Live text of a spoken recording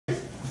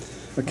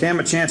Cam,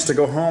 a chance to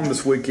go home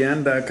this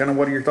weekend. Kind of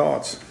what are your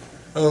thoughts?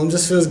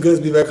 Just feels good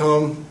to be back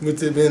home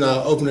with it being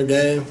our opener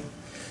game.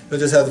 I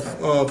just have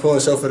to put on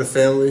a show for the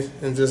family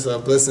and just a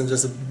blessing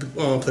just to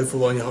play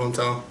football in your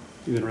hometown.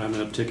 You been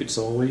rounding up tickets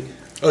all week?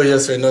 Oh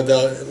yes, sir, no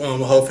doubt.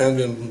 My whole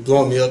family been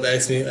blowing me up,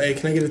 asking me, "Hey,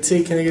 can I get a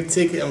ticket? Can I get a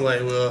ticket?" I'm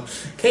like, "Well,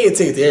 can't get a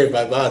ticket to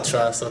everybody, but I'll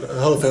try." So the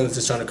whole family's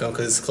just trying to come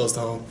because it's close to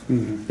home. Do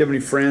you have any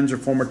friends or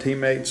former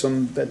teammates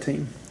on that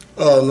team?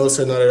 Oh no,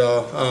 sir, not at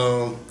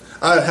all.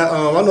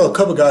 I know a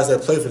couple guys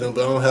that play for them,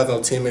 but I don't have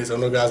no teammates. I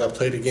know guys I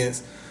played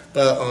against,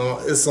 but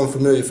it's some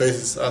familiar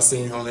faces I've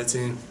seen on that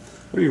team.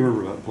 What do you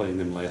remember about playing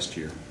them last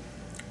year?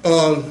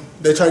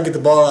 They try to get the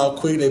ball out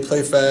quick. They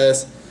play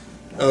fast.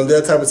 They're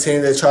the type of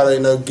team that try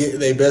to get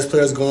their best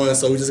players going.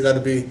 So we just got to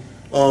be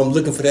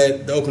looking for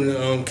that the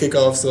opening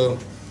kickoff. So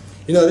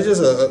they're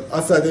just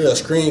I feel like they're a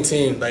screen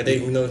team. Like they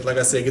like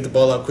I said, get the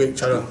ball out quick,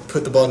 try to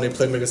put the ball in their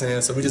playmakers'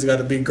 hands. So we just got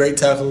to be great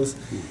tackles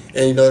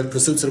and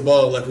pursuit to the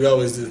ball like we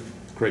always do.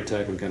 Great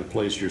tackling kind of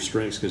plays to your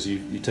strengths because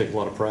you take a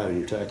lot of pride in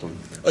your tackling.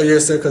 Oh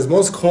yes, sir. Because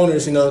most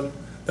corners,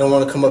 don't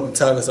want to come up and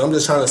tackle. So I'm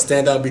just trying to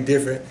stand out, be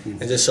different,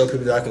 and just show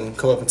people that I can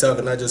come up and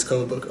tackle, not just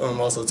cover, but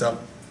also tackle.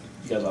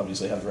 You guys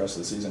obviously have the rest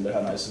of the season, but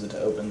how nice is it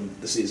to open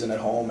the season at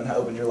home and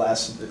open your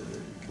last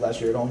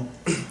year at home?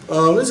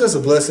 It's just a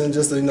blessing,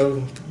 just to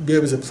be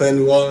able to play in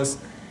New Orleans.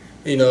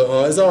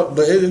 But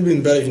it'd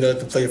been better,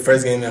 to play your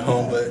first game at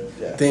home. But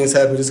things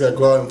happen. We just got to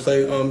go out and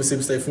play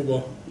Mississippi State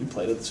football. You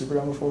played at the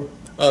Superdome before?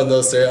 Oh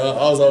no, sir.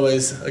 I was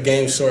always a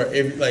game short.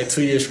 Every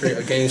 2 years straight,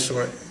 a game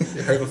short.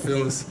 It hurt my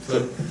feelings.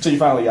 So you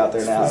finally got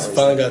there now.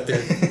 Finally got there.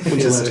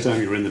 When's the last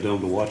time you were in the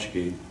dome to watch a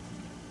game?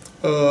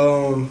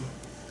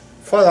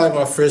 Probably like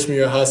my freshman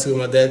year of high school.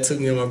 My dad took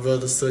me and my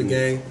brothers to a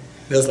game.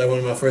 That was like one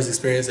of my first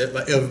experiences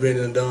ever being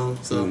in the dome.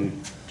 So. Did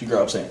you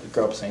grow up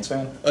a Saints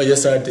fan? Oh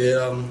yes, sir, I did.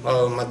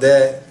 My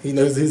dad,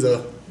 he's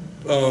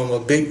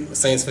a big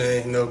Saints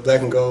fan.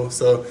 Black and gold.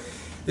 So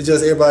it's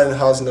just everybody in the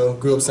house,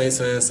 grew up Saints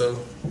fans. So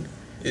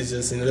it's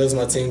just that was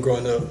my team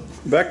growing up.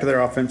 Back to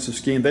their offensive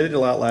scheme, they did a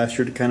lot last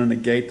year to kind of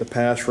negate the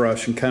pass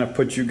rush and kind of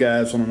put you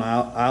guys on an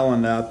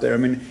island out there. I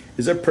mean,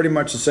 is that pretty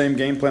much the same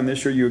game plan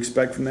this year you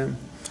expect from them?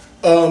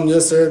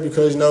 Yes, sir.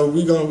 Because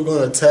we're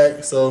gonna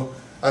attack. So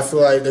I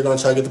feel like they're gonna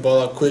try to get the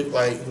ball out quick,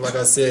 like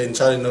I said, and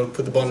try to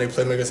put the ball in their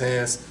playmakers'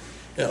 hands.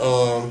 And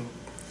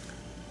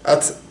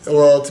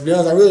to be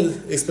honest, I really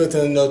expect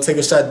them to take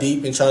a shot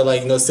deep and try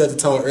to set the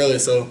tone early.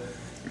 So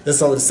that's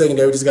something with the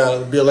secondary. We just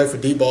gotta be alert for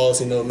deep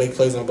balls, make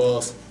plays on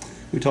balls.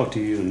 We talked to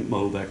you and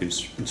Mo back in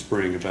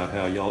spring about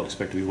how y'all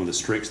expect to be one of the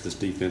strengths of this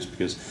defense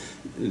because,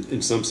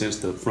 in some sense,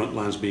 the front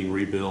line's being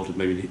rebuilt and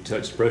maybe need to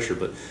touch the pressure.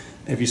 But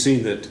have you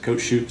seen that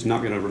Coach Shoup's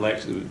not going to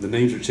relax? The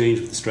names are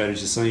changed, but the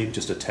strategy's the same.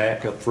 Just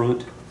attack up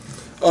front.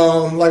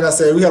 Like I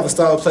said, we have a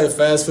style of play,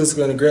 fast,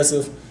 physical, and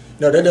aggressive.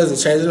 That doesn't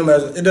change.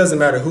 It doesn't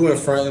matter who in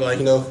front,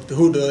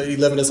 who the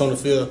 11 that's on the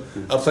field.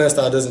 Our playing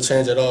style doesn't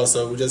change at all.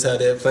 So we just had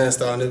that playing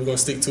style, and then we're gonna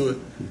stick to it.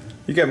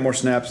 You got more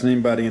snaps than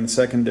anybody in the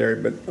secondary,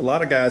 but a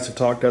lot of guys have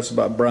talked to us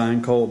about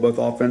Brian Cole, both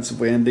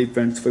offensively and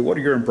defensively. What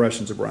are your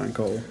impressions of Brian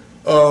Cole?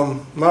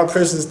 My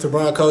impressions to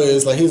Brian Cole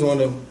is he's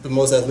one of the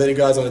most athletic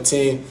guys on the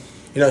team.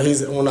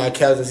 He's one of our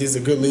captains. He's a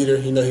good leader.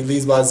 He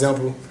leads by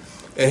example,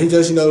 and he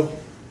just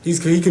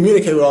he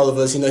communicates with all of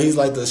us. He's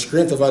like the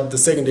strength of the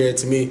secondary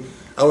to me.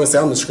 I wouldn't say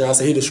I'm the strength. I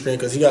say he's the strength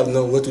because he got to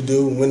know what to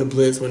do, when to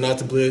blitz, when not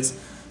to blitz.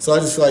 So I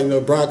just feel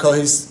like Brian Cole,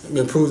 he's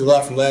improved a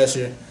lot from last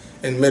year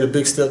and made a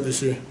big step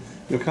this year.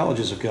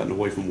 Colleges have gotten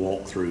away from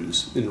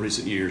walkthroughs in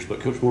recent years, but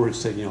Coach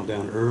Morgan's taking y'all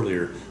down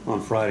earlier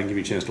on Friday and give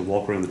you a chance to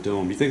walk around the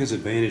dome. Do you think there's an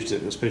advantage,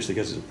 especially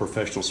because it's a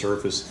professional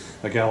surface,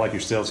 a guy like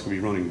yourself can be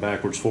running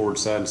backwards, forward,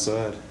 side to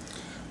side?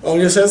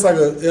 Yes, that's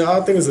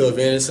I think it's an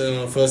advantage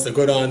for us to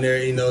go down there,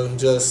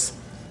 just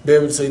be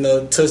able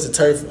to touch the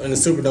turf in the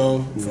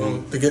Superdome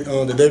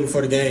from the day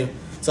before the game.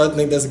 So I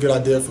think that's a good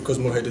idea for Coach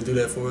Moorhead to do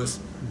that for us.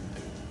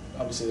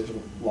 Obviously, there's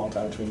a long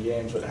time between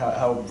games, but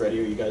how ready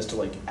are you guys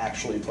to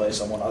actually play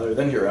someone other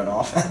than your own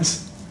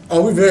offense?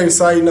 We're very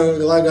excited. A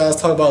lot of guys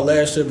talk about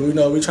last year, but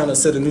we're trying to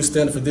set a new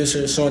standard for this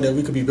year, showing that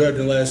we could be better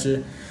than last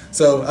year.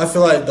 So I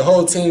feel like the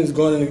whole team's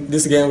going into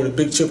this game with a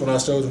big chip on our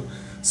shoulder.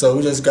 So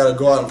we just got to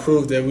go out and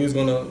prove that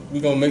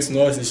we're gonna make some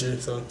noise this year.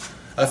 So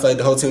I feel like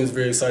the whole team is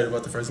very excited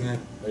about the first game.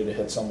 Ready to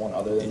hit someone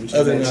other than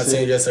our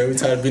team, yes, sir. We're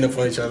tired of beating up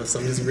on each other, so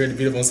we're just ready to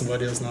beat up on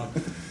somebody else now.